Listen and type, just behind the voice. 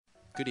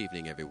Good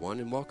evening, everyone,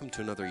 and welcome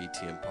to another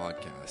ETM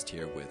podcast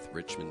here with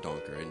Richmond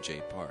Donker and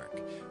Jay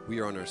Park. We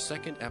are on our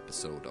second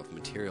episode of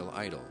Material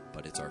Idol,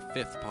 but it's our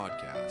fifth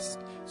podcast,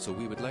 so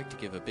we would like to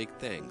give a big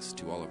thanks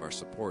to all of our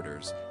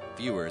supporters,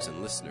 viewers,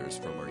 and listeners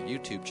from our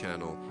YouTube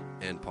channel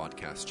and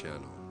podcast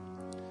channel.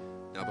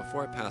 Now,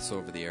 before I pass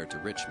over the air to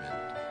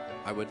Richmond,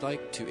 I would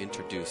like to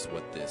introduce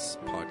what this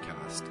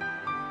podcast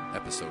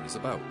episode is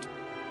about.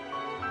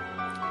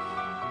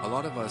 A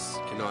lot of us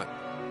cannot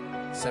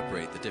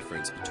separate the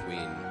difference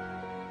between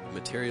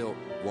material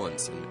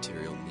wants and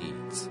material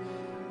needs.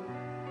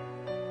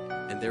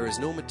 And there is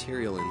no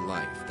material in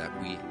life that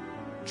we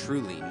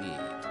truly need.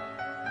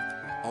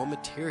 All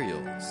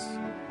materials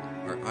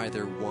are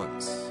either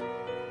wants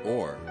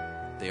or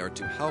they are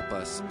to help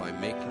us by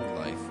making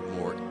life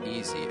more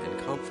easy and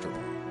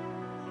comfortable.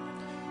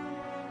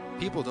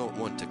 People don't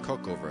want to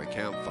cook over a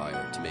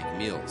campfire to make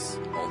meals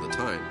all the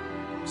time,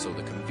 so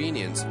the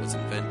convenience was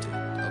invented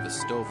of a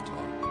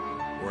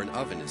stovetop or an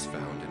oven is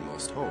found in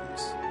most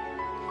homes.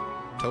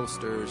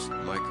 Toasters,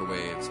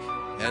 microwaves,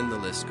 and the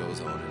list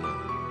goes on and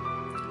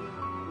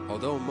on.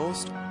 Although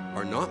most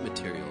are not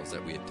materials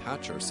that we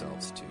attach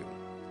ourselves to,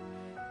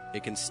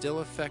 it can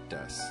still affect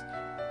us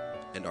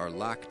and our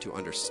lack to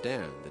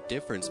understand the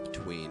difference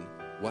between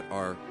what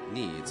are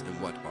needs and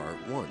what are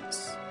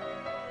wants.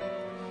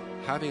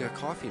 Having a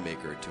coffee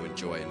maker to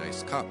enjoy a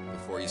nice cup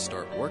before you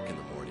start work in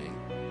the morning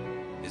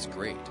is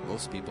great.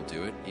 Most people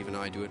do it, even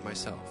I do it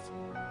myself.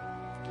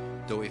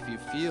 Though if you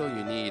feel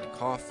you need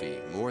coffee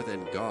more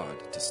than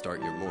God to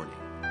start your morning,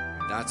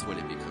 that's when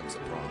it becomes a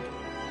problem.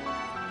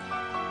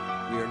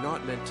 We are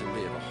not meant to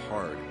live a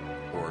hard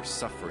or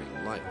suffering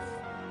life.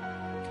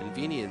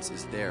 Convenience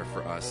is there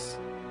for us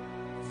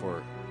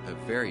for a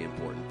very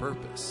important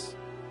purpose.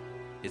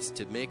 It's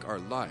to make our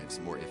lives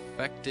more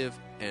effective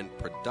and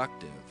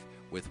productive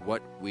with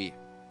what we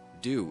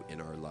do in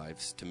our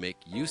lives to make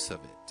use of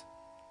it.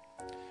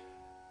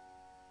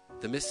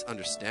 The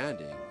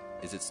misunderstanding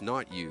is it's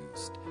not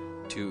used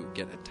to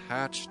get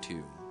attached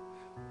to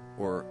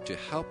or to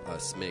help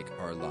us make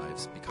our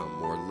lives become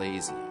more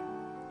lazy.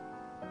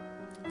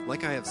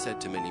 Like I have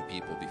said to many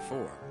people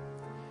before,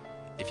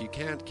 if you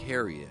can't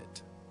carry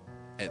it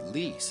at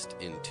least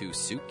in 2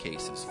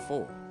 suitcases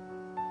full,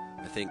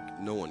 I think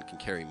no one can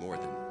carry more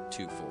than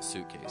 2 full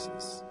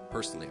suitcases.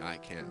 Personally, I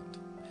can't.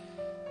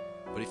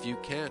 But if you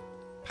can't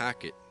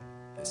pack it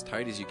as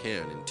tight as you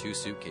can in 2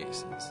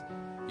 suitcases,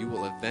 you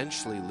will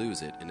eventually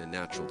lose it in a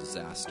natural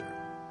disaster.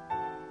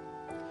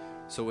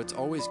 So it's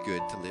always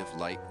good to live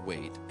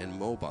lightweight and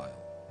mobile,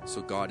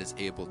 so God is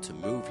able to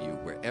move you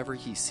wherever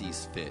He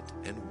sees fit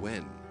and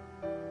when.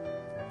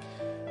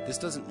 This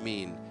doesn't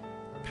mean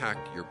pack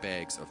your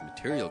bags of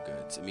material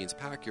goods, it means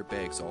pack your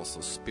bags also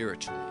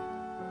spiritually,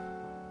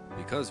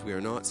 because we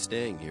are not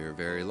staying here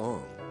very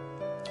long.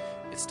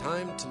 It's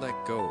time to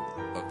let go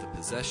of the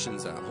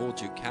possessions that hold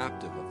you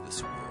captive of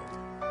this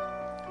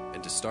world,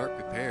 and to start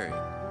preparing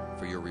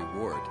for your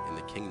reward in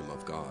the kingdom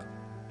of God.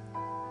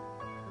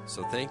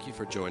 So thank you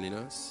for joining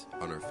us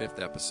on our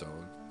 5th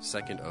episode,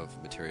 2nd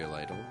of Material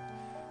Idol.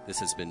 This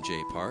has been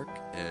Jay Park,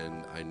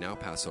 and I now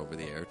pass over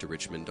the air to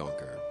Richmond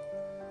Donker.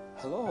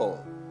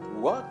 Hello,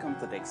 welcome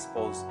to the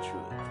Exposed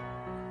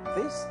Truth.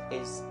 This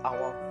is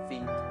our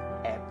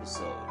 5th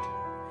episode,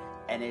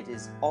 and it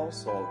is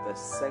also the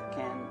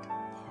 2nd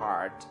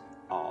part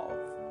of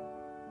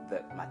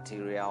the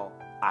Material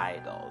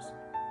Idols,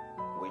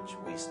 which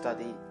we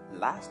studied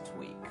last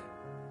week.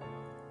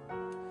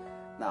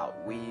 Now,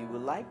 we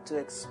would like to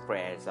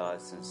express our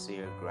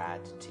sincere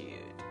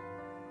gratitude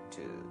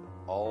to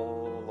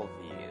all of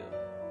you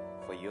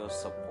for your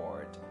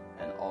support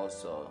and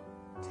also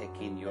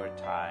taking your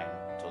time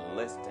to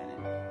listen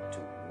to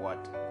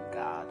what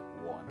God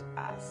wants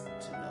us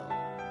to know.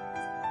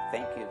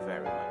 Thank you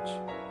very much.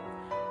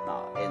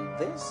 Now, in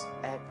this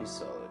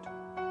episode,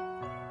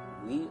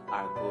 we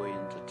are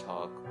going to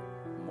talk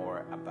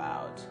more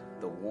about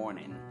the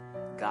warning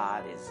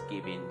God is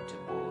giving to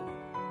both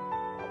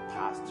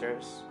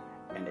pastors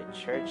and the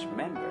church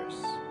members.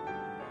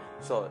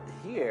 So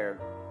here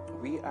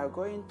we are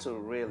going to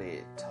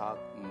really talk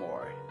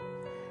more.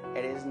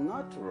 It is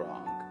not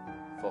wrong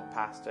for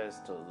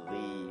pastors to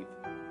live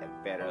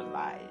a better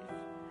life.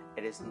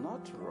 It is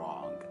not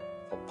wrong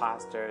for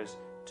pastors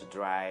to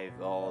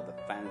drive all the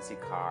fancy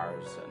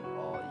cars and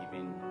or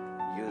even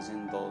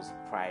using those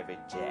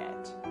private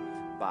jets.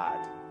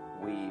 But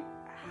we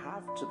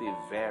have to be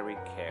very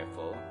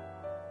careful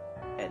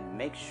and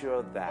make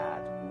sure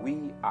that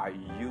we are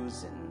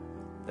using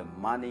the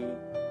money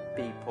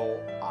people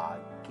are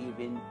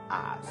giving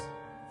us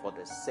for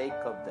the sake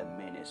of the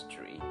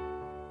ministry.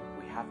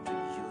 We have to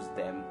use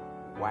them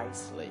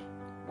wisely.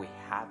 We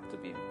have to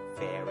be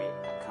very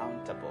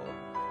accountable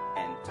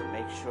and to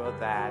make sure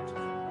that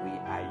we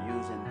are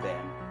using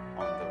them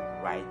on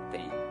the right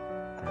thing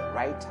at the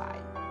right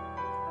time.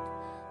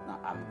 Now,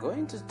 I'm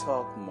going to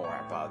talk more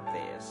about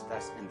this.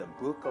 That's in the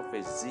book of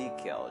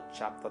Ezekiel,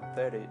 chapter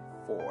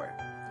 34.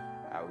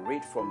 I'll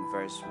read from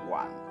verse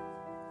 1,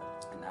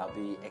 and I'll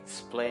be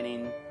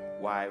explaining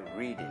while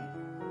reading.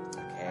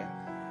 Okay?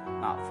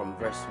 Now, from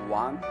verse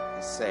 1,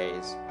 it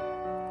says,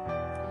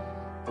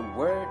 "The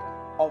word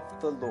of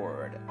the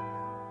Lord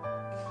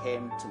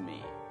came to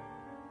me,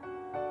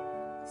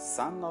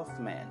 Son of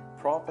man,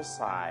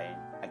 prophesy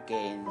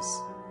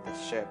against the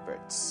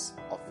shepherds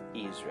of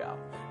Israel."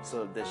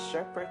 So the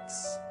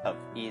shepherds of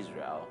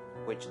Israel,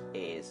 which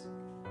is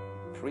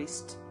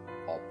priests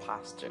or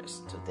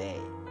pastors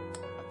today,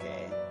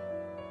 okay,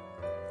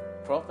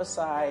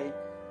 prophesy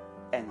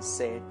and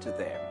say to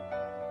them,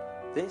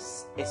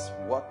 "This is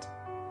what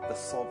the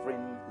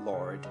sovereign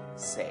Lord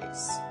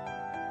says.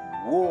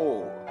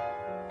 Woe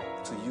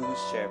to you,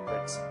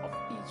 shepherds of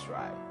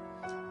Israel,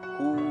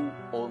 who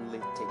only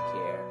take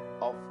care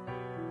of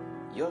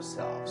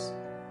yourselves.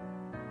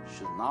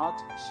 Should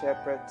not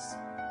shepherds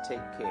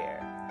take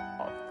care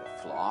of the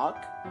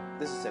flock?"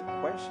 This is a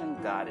question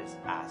God is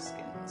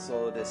asking.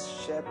 So the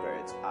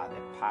shepherds are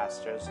the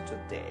pastors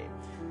today.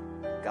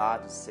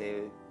 God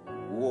said,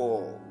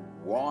 "Woe,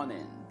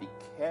 warning, be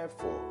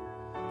careful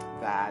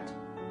that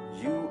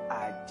you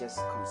are just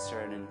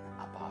concerning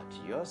about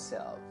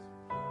yourself,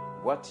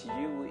 what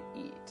you will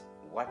eat,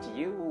 what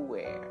you will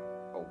wear,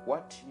 or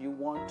what you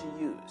want to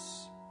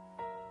use.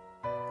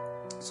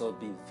 So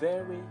be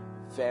very,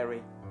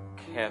 very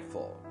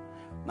careful."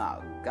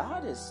 Now,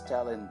 God is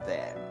telling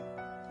them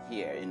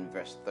here in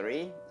verse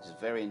 3, it's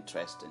very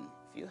interesting.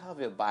 If you have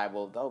your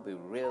Bible, that would be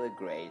really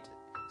great.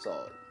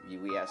 So,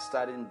 we are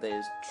studying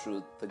this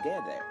truth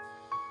together.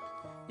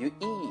 "You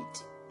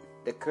eat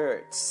the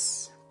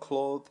curds,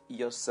 clothe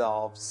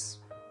yourselves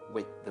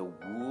with the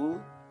wool,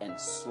 and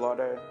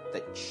slaughter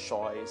the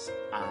choice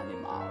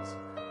animals,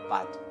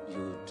 but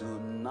you do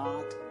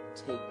not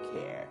take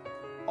care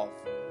of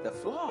the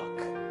flock."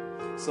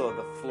 So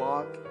the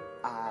flock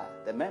are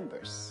the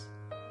members,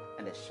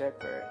 and the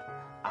shepherd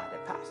are the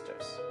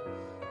pastors.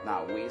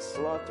 Now we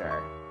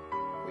slaughter,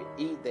 we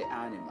eat the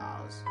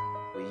animals,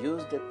 we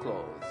use the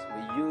clothes,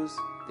 we use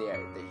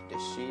the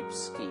sheep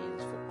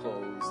skins for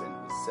clothes,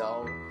 and we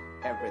sell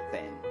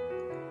everything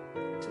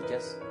to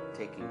just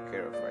taking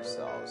care of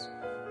ourselves.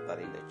 But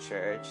in the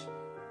church,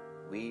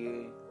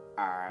 we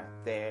are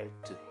there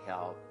to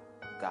help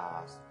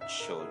God's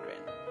children.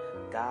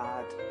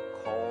 God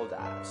called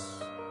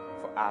us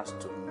for us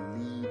to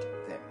lead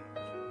them,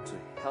 to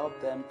help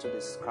them to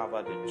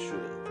discover the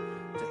truth,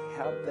 to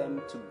help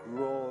them to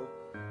grow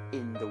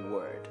in the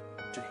Word,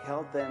 to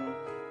help them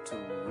to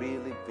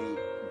really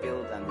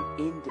build an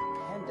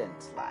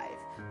independent life,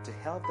 to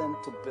help them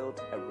to build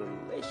a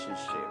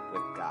relationship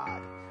with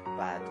God.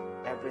 But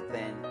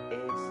everything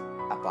is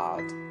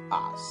about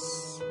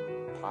us,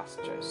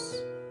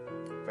 pastors.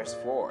 Verse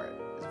 4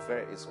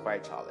 is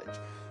quite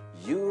challenging.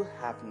 "You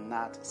have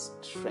not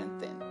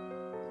strengthened,"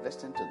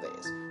 listen to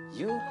this,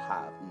 "you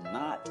have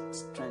not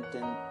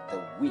strengthened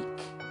the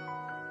weak."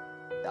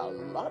 There are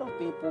a lot of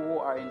people who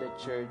are in the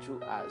church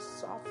who are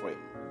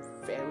suffering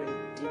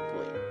very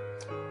deeply,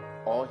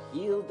 or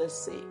heal the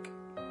sick.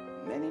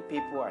 Many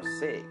people are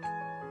sick,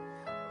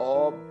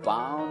 or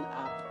bound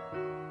up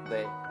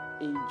the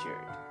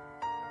injured.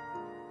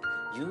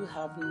 "You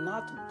have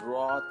not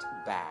brought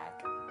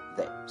back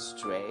the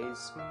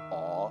strays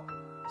or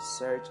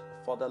search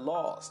for the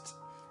lost."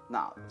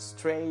 Now,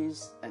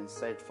 strays and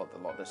search for the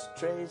lost. The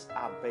strays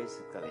are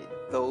basically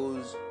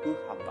those who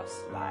have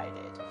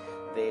backslided.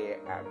 They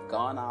have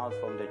gone out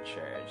from the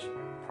church,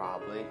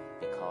 probably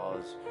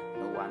because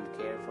no one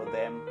cared for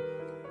them,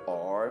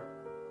 or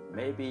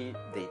maybe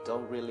they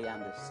don't really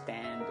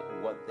understand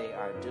what they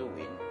are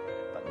doing,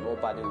 but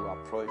nobody will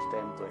approach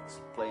them to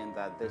explain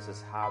that this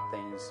is how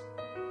things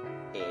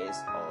is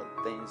or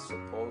things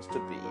supposed to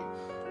be,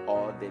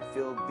 or they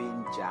feel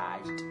being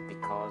judged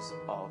because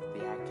of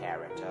their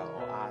character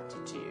or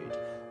attitude,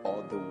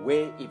 or the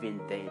way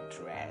even they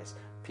dress.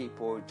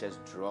 People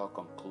just draw a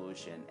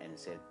conclusion and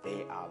say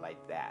they are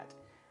like that.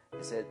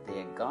 They said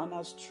they're gone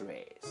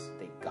astray,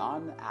 they're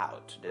gone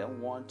out, they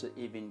don't want to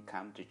even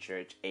come to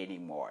church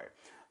anymore.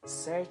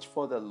 Search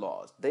for the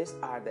lost. These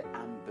are the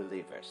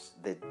unbelievers.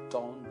 They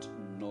don't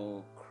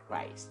know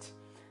Christ.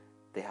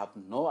 They have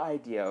no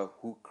idea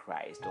who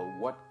Christ or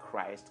what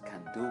Christ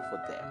can do for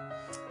them.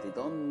 They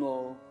don't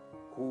know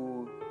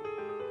who.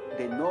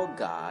 They know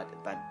God,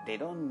 but they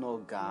don't know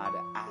God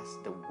as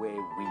the way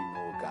we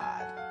know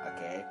God.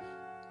 Okay?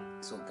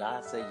 So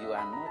God said you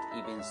are not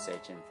even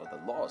searching for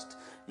the lost.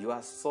 You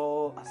are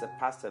so, as a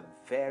pastor,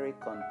 very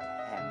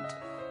content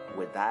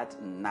with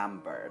that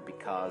number,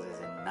 because it's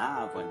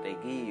enough when they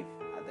give.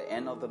 At the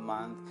end of the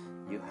month,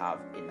 you have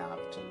enough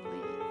to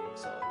live.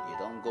 So you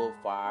don't go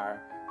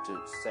far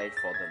to search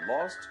for the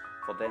lost,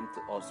 for them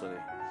to also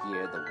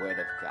hear the word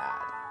of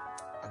God.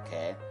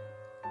 Okay?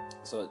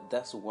 So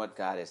that's what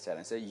God is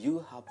telling. So you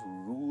have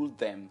ruled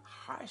them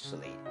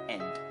harshly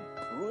and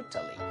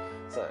brutally.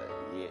 So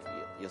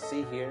you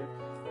see here,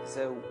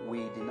 so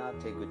we did not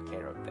take good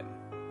care of them.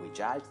 We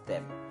judged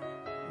them.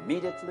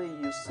 Immediately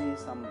you see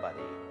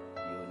somebody,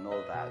 you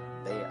know that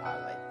they are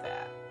like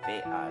that.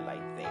 They are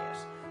like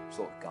this.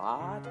 So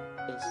God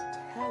is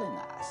telling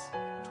us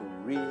to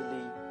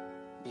really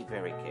be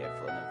very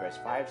careful. And verse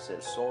 5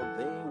 says, so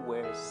they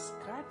were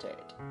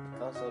scattered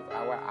because of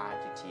our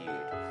attitude,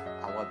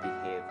 our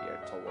behavior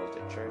towards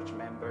the church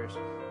members.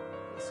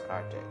 They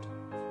scattered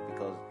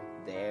because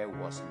there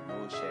was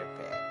no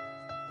shepherd.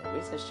 There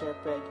is a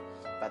shepherd,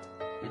 but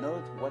you know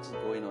what's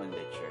going on in the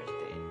church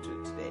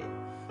today?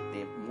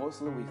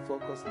 We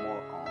focus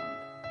more on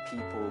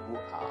people who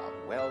are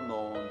well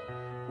known,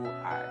 who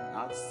are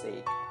not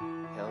sick,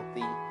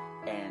 healthy,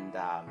 and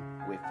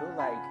we feel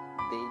like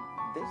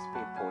these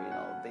people,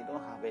 they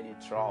don't have any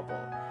trouble.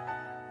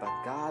 But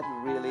God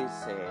really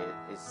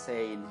is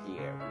saying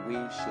here, we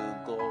should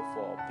go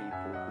for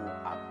people who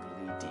are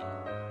bleeding.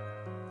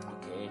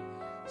 Okay,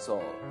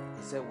 so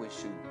He said we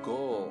should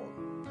go.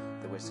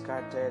 They were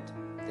scattered.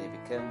 They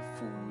became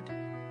food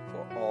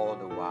for all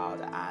the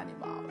wild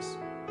animals.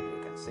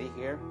 You can see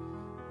here,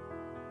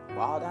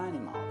 wild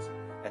animals.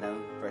 And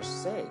then verse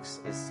 6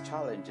 is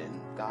challenging.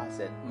 God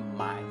said,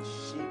 my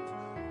sheep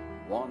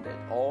wandered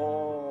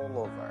all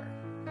over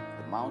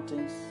the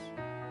mountains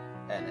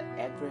and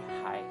every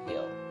high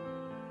hill.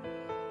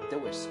 They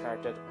were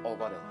scattered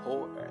over the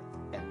whole earth,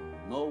 and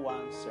no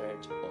one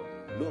searched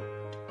or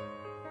looked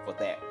for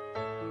them.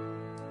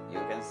 You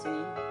can see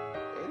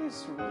it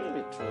is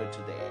really true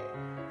today,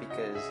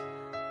 because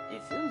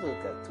if you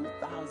look at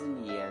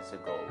 2,000 years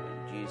ago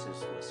when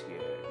Jesus was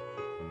here,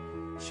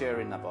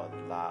 sharing about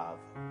love,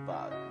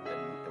 about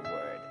the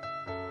word,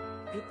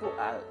 people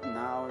are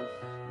now,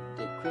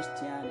 the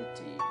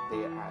Christianity,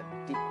 they are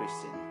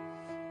decreasing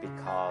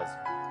because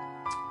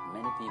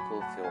many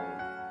people feel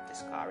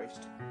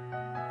discouraged,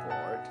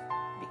 bored,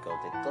 because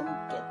they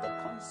don't get the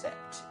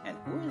concept. And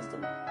who's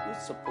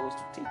supposed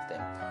to teach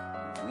them?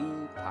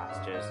 We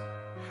pastors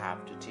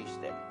have to teach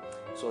them.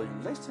 So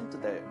listen to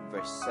the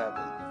verse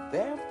 7.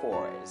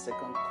 Therefore, it's a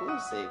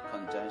conclusive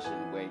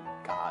conjunction where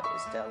God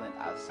is telling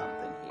us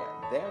something here.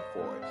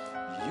 Therefore,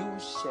 you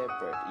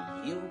shepherd,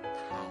 you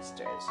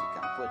pastors, you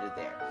can put it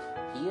there,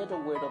 hear the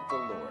word of the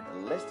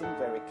Lord, listen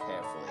very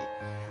carefully.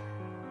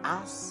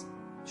 As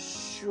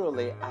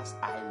surely as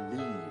I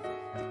live,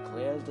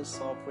 declares the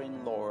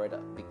sovereign Lord,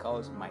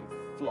 because my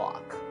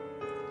flock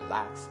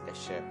lacks a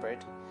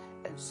shepherd,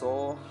 and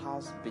so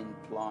has been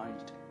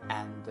plunged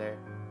under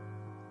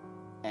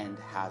and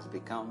has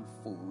become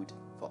food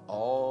for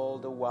all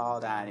the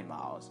wild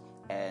animals,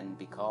 and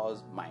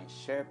because my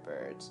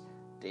shepherds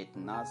did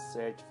not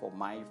search for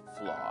my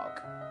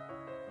flock,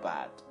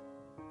 but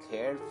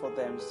cared for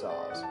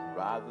themselves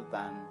rather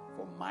than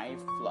for my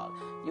flock.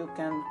 You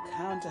can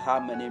count how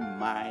many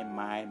my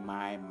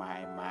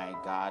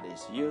God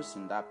is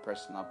using that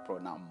personal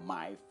pronoun,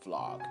 my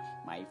flock,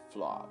 my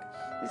flock.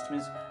 This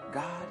means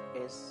God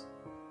is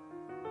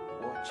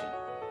watching.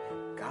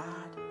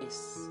 God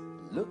is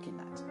looking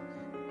at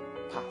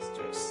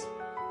pastors.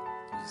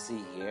 You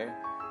see here.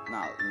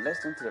 Now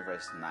listen to the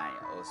verse 9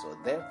 also.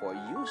 Therefore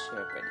you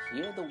shepherd,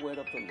 hear the word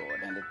of the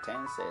Lord. And the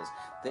 10 says,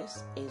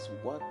 this is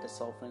what the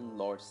sovereign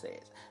Lord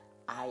says.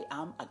 I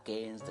am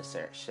against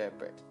the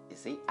shepherd. You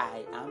see,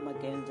 I am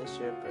against the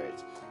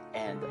shepherds,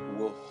 and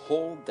will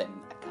hold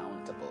them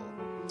accountable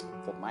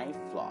for my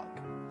flock.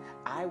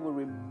 I will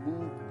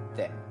remove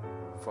them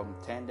from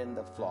tending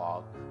the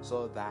flock,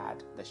 so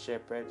that the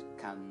shepherd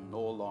can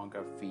no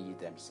longer feed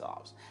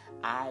themselves.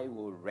 I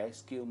will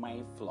rescue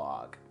my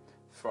flock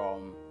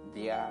from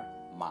their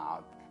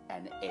mouth,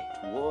 and it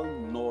will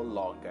no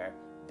longer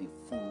be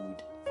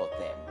food for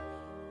them.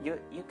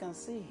 You can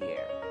see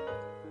here,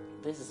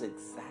 this is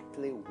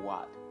exactly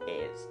what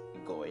is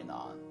going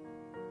on.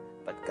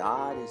 But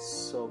God is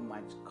so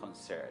much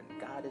concerned.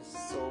 God is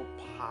so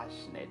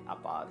passionate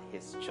about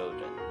His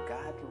children.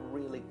 God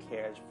really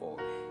cares for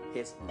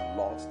His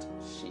lost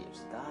sheep.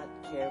 God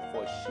cares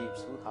for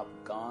sheep who have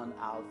gone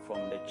out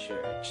from the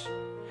church.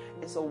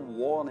 It's a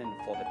warning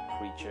for the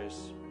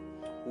preachers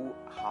who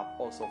have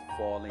also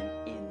fallen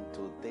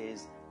into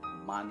this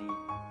money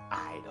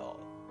idol,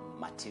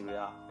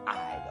 material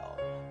idol.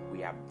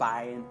 We are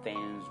buying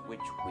things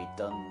which we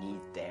don't need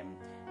them,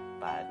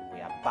 but we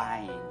are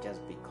buying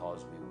just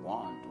because we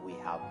want. We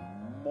have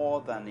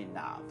more than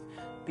enough.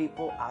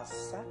 People are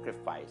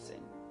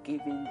sacrificing,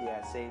 giving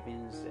their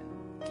savings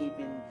and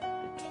giving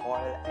the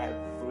toil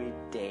every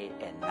day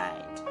and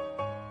night.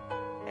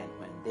 And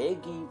when they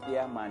give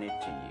their money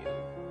to you,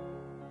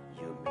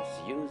 you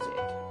misuse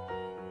it.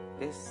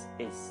 This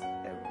is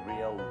a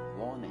real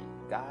warning.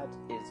 God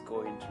is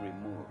going to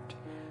remove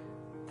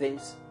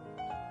these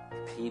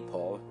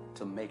people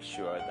to make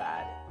sure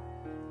that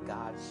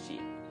God's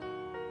sheep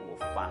will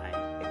find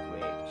a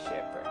great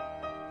shepherd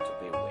to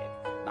be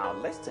with. Now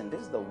listen,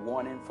 this is the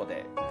warning for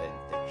the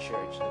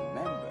church, the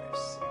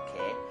members,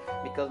 okay?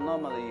 Because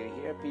normally you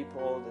hear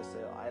people, they say,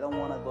 I don't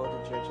want to go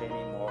to church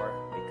anymore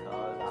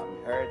because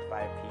I'm hurt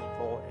by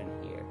people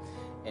in here.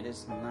 It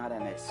is not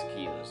an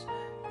excuse.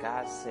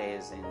 God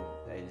says in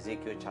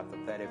Ezekiel chapter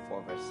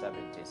 34 verse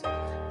 17,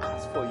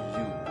 as for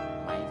you,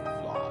 my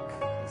flock,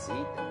 you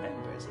see, the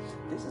members,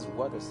 this is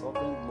what the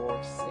sovereign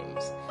Lord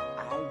says,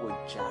 I will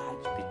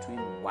judge between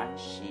one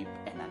sheep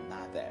and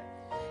another,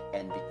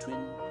 and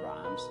between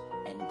rams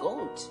and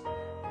goats.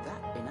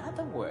 That, in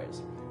other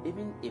words,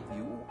 even if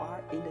you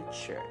are in the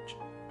church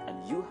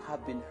and you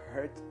have been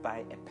hurt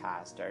by a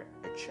pastor,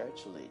 a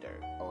church leader,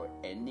 or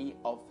any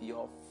of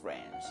your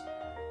friends,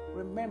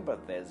 remember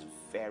this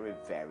very,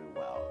 very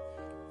well,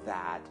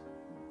 that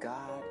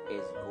God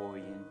is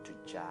going to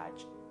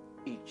judge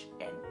each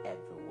and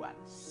everyone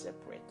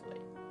separately.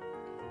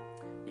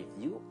 If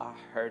you are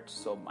hurt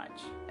so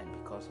much and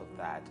because of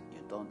that you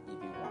don't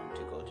even want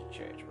to go to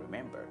church,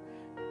 remember,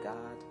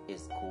 God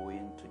is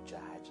going to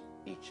judge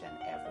each and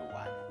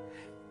everyone.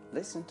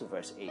 Listen to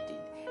verse 18.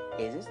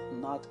 Is it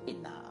not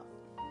enough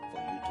for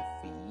you to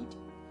feed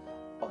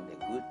on the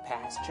good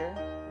pasture?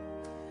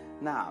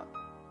 Now,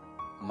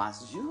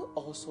 must you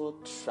also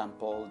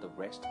trample the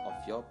rest of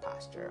your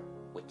pasture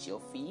with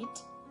your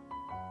feet?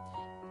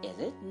 Is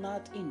it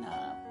not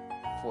enough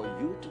for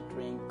you to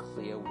drink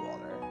clear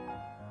water?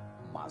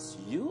 Must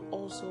you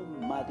also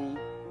muddy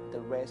the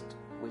rest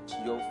with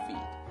your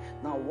feet?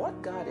 Now,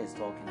 what God is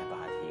talking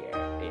about here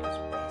is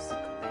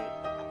basically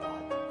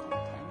about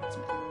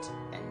contentment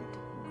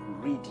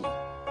and greedy.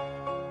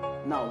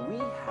 Now, we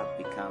have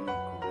become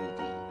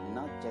greedy,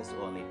 not just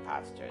only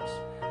pastors.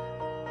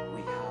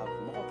 We have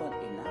more than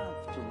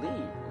enough to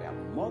live. We have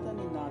more than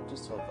enough to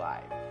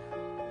survive.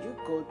 You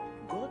go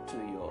to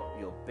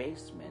your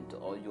basement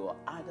or your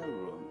other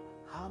room.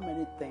 How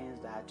many things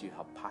that you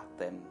have packed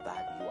them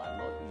that you are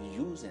not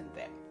using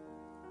them?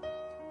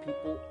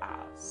 People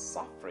are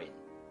suffering,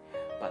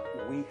 but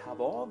we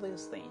have all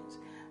these things.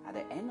 At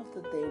the end of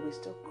the day, we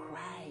still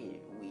cry.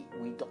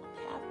 We don't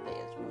have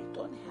this. We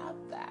don't have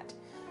that.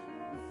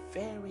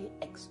 Very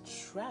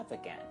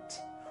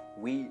extravagant.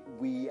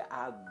 We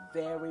are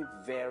very,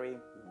 very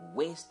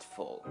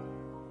wasteful.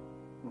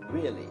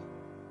 Really.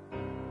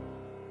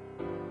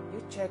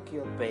 You check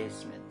your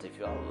basement. If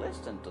you are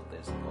listening to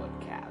this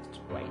podcast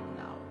right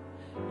now,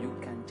 you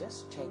can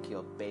just check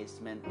your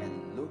basement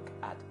and look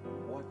at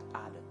what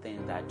are the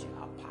things that you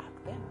have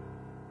packed them.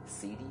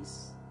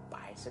 CDs,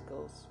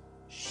 bicycles,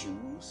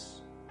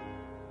 shoes,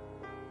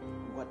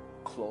 what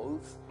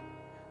clothes.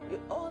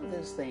 All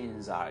these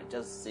things are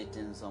just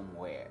sitting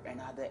somewhere,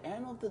 and at the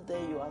end of the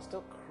day you are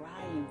still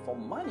crying for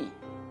money.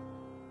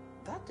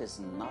 That is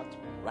not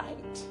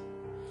right.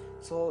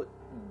 So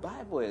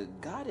Bible,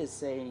 God is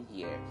saying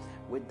here,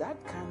 with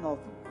that kind of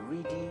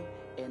greedy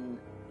and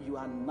you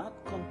are not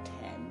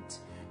content,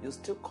 you're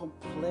still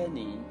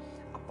complaining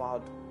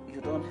about you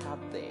don't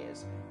have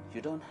this, you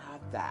don't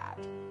have that,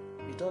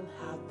 you don't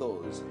have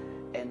those,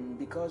 and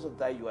because of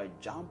that you are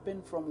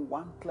jumping from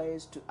one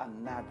place to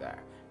another.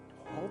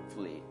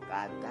 Hopefully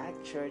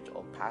that church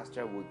or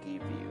pastor will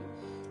give you.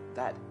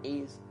 That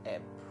is a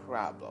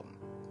problem.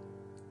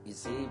 You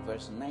see,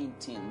 verse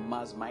 19,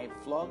 must my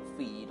flock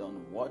feed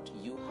on what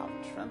you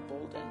have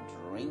trampled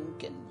and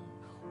drink and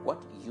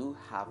what you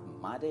have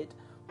muddied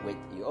with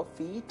your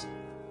feet?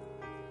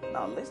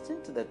 Now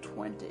listen to the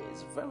 20.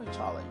 It's very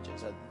challenging.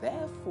 So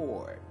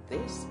therefore,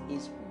 this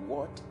is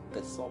what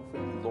the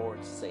sovereign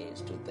Lord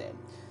says to them.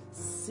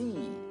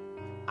 See,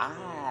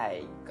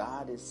 I,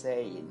 God is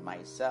saying,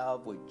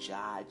 myself will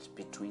judge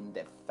between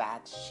the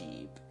fat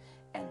sheep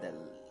and the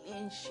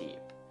lean sheep.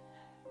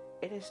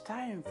 It is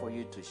time for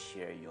you to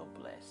share your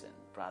blessing,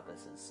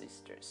 brothers and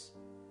sisters.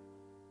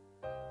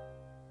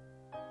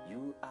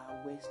 You are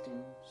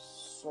wasting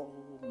so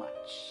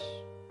much,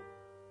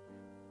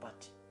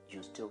 but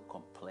you still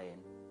complain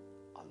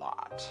a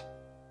lot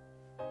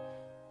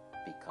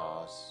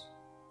because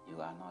you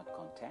are not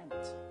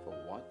content for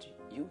what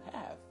you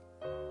have.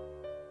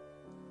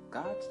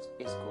 God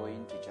is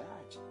going to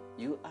judge.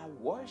 You are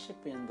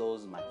worshiping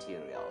those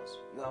materials.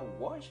 You are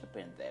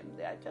worshiping them.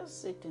 They are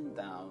just sitting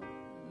down,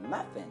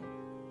 nothing.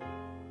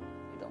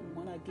 You don't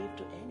want to give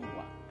to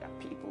anyone. There are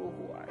people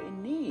who are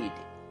in need.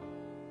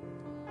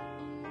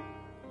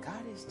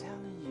 God is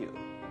telling you,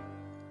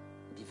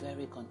 be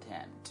very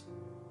content.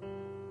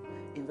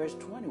 In verse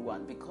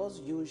 21,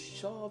 because you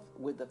shove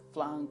with the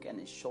flank and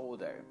the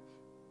shoulder,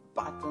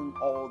 batten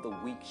all the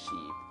weak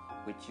sheep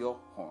with your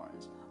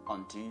horns,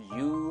 until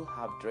you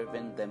have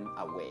driven them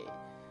away.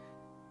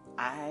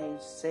 I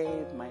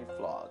save my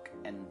flock,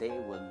 and they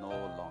will no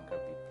longer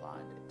be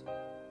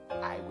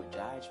plundered. I will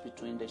judge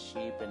between the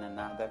sheep and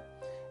another,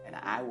 and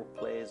I will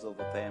place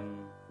over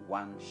them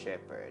one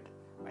shepherd,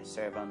 my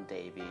servant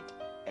David,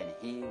 and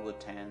he will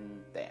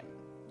tend them.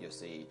 You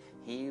see,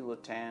 he will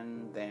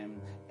tend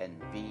them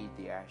and be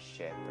their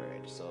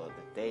shepherd. So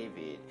the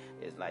David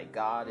is like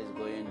God is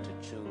going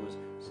to choose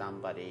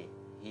somebody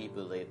he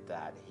believed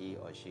that he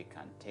or she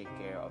can take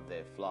care of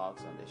the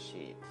flocks and the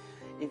sheep.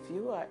 If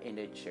you are in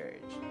the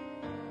church,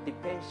 be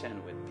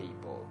patient with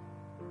people.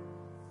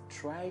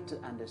 Try to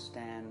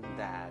understand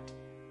that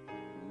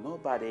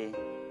nobody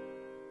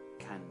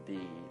can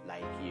be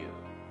like you.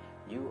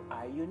 You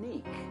are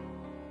unique.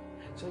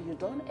 So you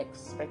don't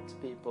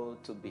expect people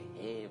to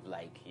behave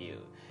like you.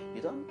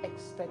 You don't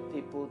expect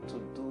people to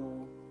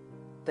do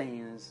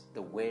things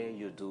the way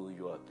you do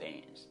your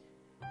things.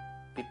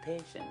 Be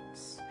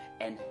patient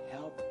and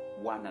help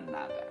one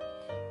another.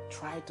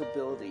 Try to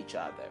build each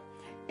other.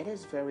 It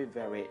is very,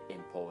 very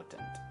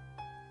important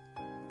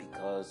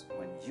Because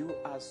when you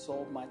are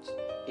so much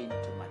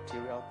into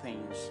material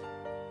things,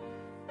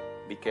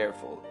 be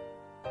careful.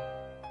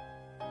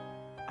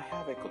 I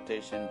have a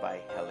quotation by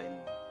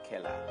Helen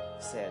Keller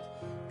said,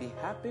 "Be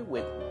happy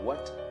with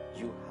what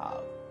you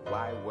have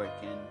while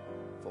working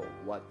for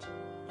what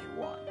you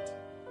want."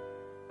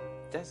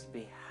 Just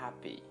be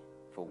happy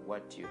for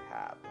what you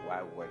have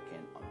while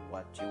working on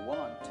what you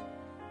want.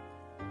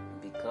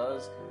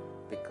 Because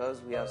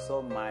we are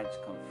so much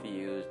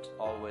confused,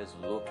 always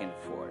looking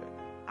for it,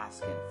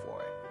 asking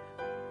for it.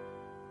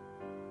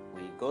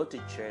 We go to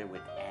church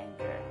with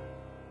anger,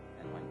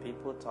 and when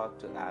people talk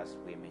to us,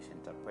 we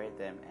misinterpret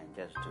them and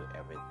just do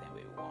everything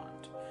we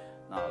want.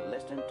 Now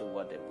listen to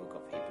what the book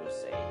of Hebrews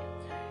says.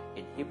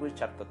 In Hebrews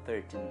chapter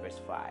 13 verse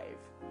 5,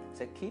 it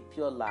says, "Keep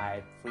your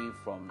life free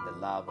from the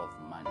love of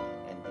money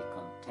and be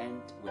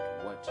content with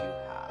what you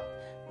have,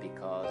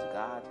 because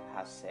God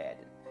has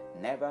said,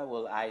 'Never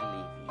will I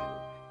leave you,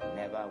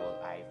 never will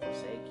I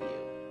forsake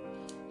you.'"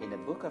 In the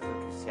book of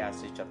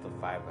Ecclesiastes chapter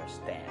 5 verse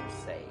 10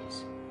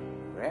 says,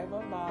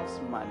 "Whoever loves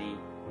money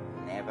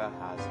never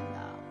has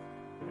enough.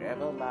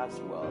 Whoever loves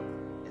wealth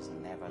is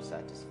never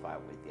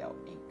satisfied with their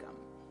income.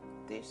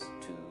 This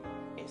too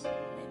is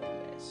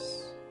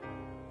meaningless."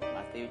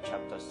 Matthew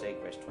chapter 6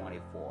 verse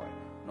 24,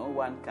 "No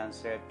one can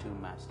serve two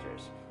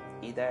masters.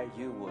 Either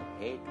you will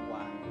hate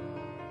one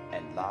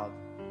and love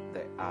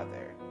the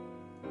other,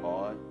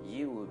 or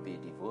you will be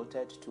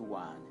devoted to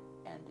one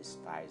and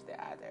despise the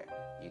other.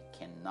 You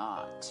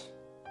cannot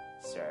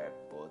serve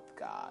both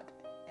God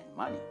and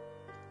money."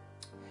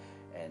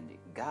 And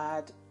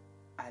God,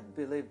 I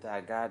believe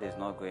that God is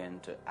not going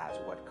to ask,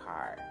 "What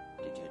car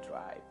did you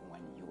drive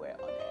when you were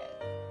on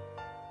earth?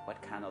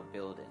 What kind of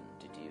building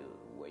did you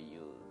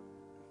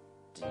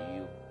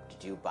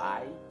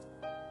buy?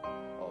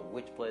 Or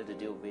which place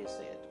did you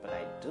visit?" But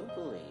I do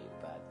believe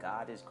that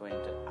God is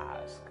going to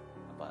ask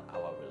about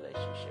our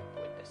relationship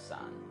with the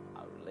Son,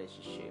 our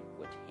relationship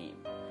with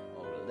Him,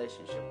 our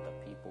relationship with the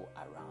people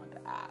around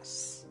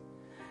us.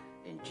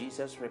 And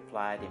Jesus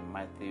replied in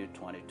Matthew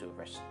 22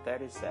 verse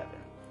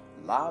 37,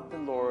 "Love the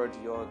Lord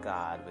your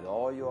God with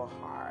all your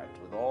heart,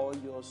 with all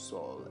your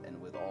soul,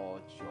 and with all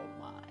your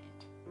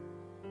mind."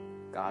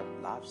 God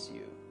loves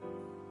you.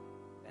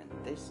 And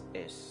this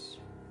is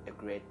a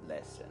great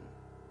lesson.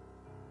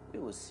 We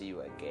will see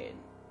you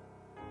again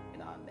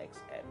in our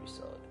next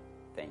episode.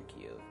 Thank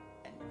you,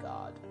 and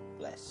God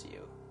bless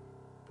you.